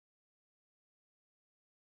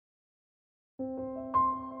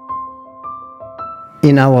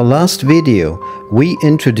In our last video, we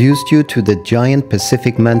introduced you to the giant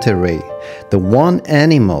Pacific manta ray, the one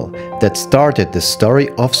animal that started the story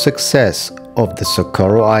of success of the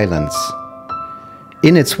Socorro Islands.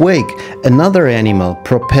 In its wake, another animal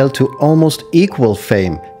propelled to almost equal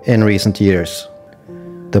fame in recent years,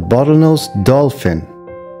 the bottlenose dolphin.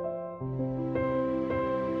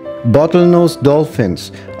 Bottlenose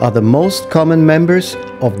dolphins are the most common members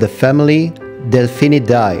of the family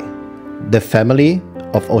Delphinidae, the family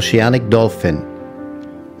of oceanic dolphin.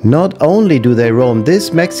 Not only do they roam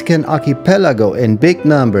this Mexican archipelago in big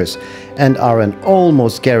numbers and are an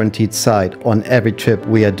almost guaranteed sight on every trip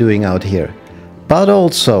we are doing out here, but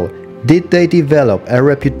also did they develop a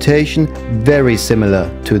reputation very similar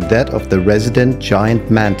to that of the resident giant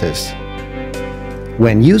mantis.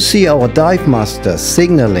 When you see our dive master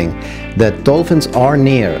signaling that dolphins are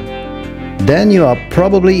near, then you are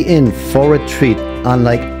probably in for a treat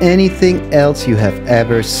unlike anything else you have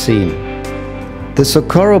ever seen. The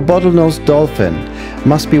Socorro bottlenose dolphin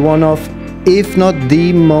must be one of, if not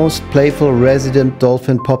the most playful resident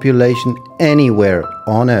dolphin population anywhere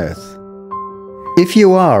on Earth. If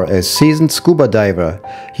you are a seasoned scuba diver,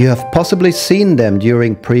 you have possibly seen them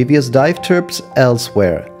during previous dive trips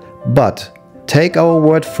elsewhere. But take our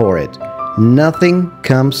word for it, nothing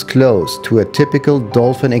comes close to a typical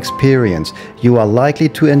dolphin experience you are likely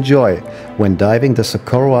to enjoy when diving the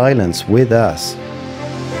Socorro Islands with us.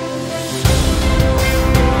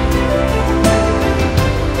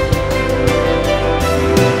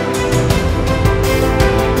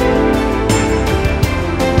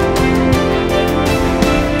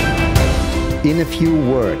 In a few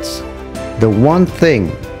words, the one thing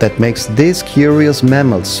that makes this curious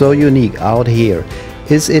mammal so unique out here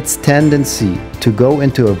is its tendency to go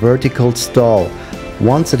into a vertical stall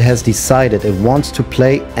once it has decided it wants to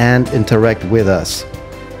play and interact with us.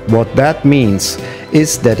 What that means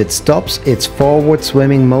is that it stops its forward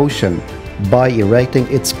swimming motion by erecting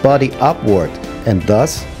its body upward and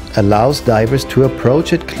thus allows divers to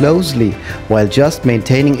approach it closely while just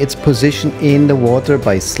maintaining its position in the water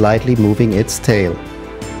by slightly moving its tail.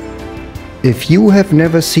 If you have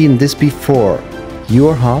never seen this before,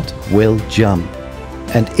 your heart will jump.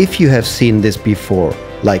 And if you have seen this before,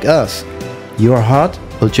 like us, your heart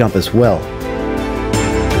will jump as well.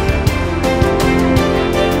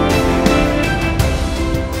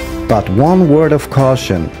 But one word of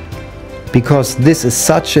caution, because this is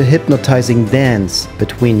such a hypnotizing dance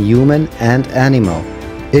between human and animal.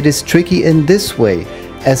 It is tricky in this way,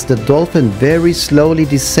 as the dolphin very slowly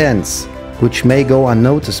descends, which may go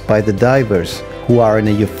unnoticed by the divers who are in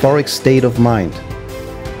a euphoric state of mind.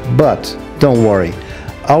 But don't worry,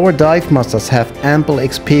 our dive masters have ample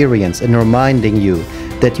experience in reminding you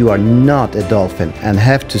that you are not a dolphin and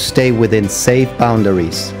have to stay within safe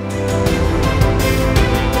boundaries.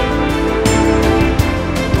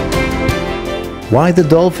 Why the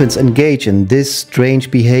dolphins engage in this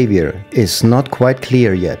strange behavior is not quite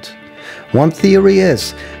clear yet. One theory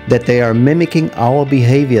is that they are mimicking our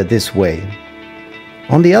behavior this way.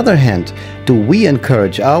 On the other hand, do we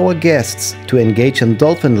encourage our guests to engage in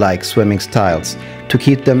dolphin-like swimming styles to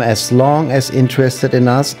keep them as long as interested in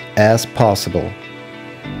us as possible?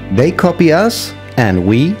 They copy us and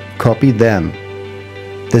we copy them.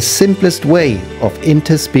 The simplest way of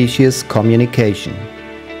interspecies communication.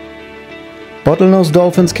 Bottlenose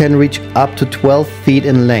dolphins can reach up to 12 feet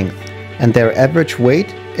in length and their average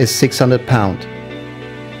weight is 600 pounds.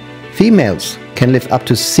 Females can live up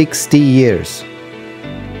to 60 years.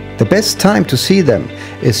 The best time to see them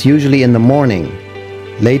is usually in the morning.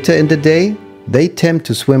 Later in the day, they tend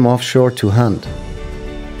to swim offshore to hunt.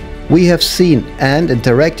 We have seen and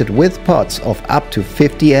interacted with pods of up to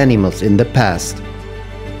 50 animals in the past.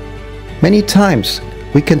 Many times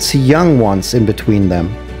we can see young ones in between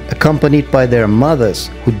them, accompanied by their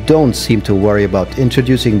mothers who don't seem to worry about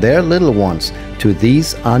introducing their little ones to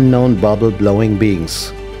these unknown bubble-blowing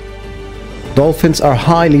beings. Dolphins are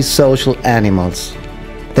highly social animals.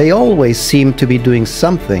 They always seem to be doing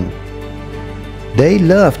something. They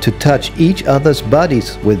love to touch each other's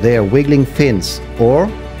bodies with their wiggling fins or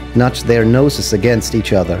nudge their noses against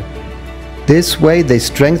each other. This way they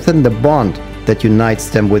strengthen the bond that unites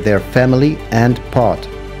them with their family and pod.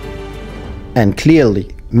 And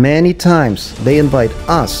clearly, many times they invite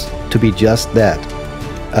us to be just that,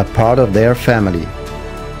 a part of their family,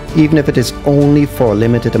 even if it is only for a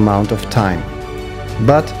limited amount of time.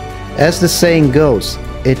 But as the saying goes,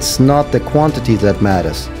 it's not the quantity that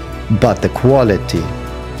matters, but the quality.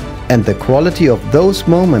 And the quality of those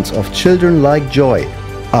moments of children-like joy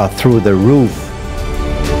are through the roof.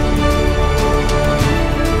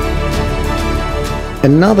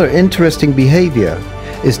 Another interesting behavior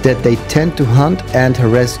is that they tend to hunt and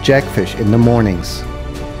harass jackfish in the mornings.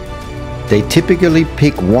 They typically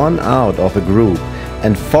pick one out of a group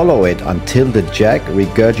and follow it until the jack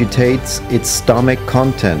regurgitates its stomach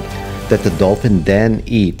content that the dolphin then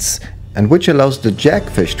eats, and which allows the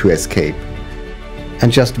jackfish to escape.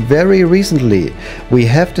 And just very recently, we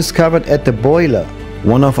have discovered at the Boiler,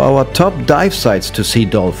 one of our top dive sites to see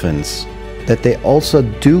dolphins, that they also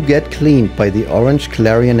do get cleaned by the orange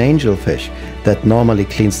clarion angelfish that normally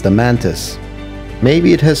cleans the mantis.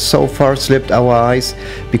 Maybe it has so far slipped our eyes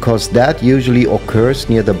because that usually occurs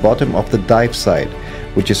near the bottom of the dive site,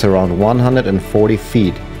 which is around 140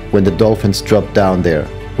 feet when the dolphins drop down there,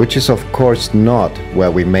 which is of course not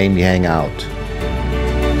where we mainly hang out.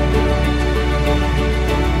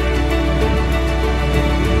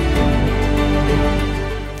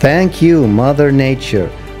 Thank you, Mother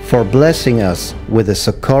Nature, for blessing us with a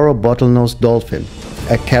Socorro bottlenose dolphin,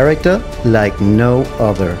 a character like no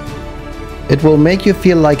other. It will make you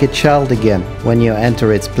feel like a child again when you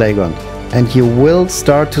enter its playground, and you will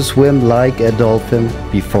start to swim like a dolphin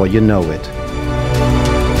before you know it.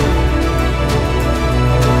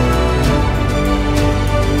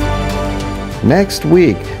 Next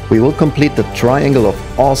week, we will complete the triangle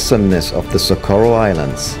of awesomeness of the Socorro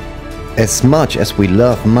Islands. As much as we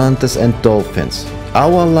love mantas and dolphins,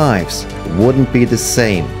 our lives wouldn't be the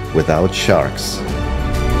same without sharks.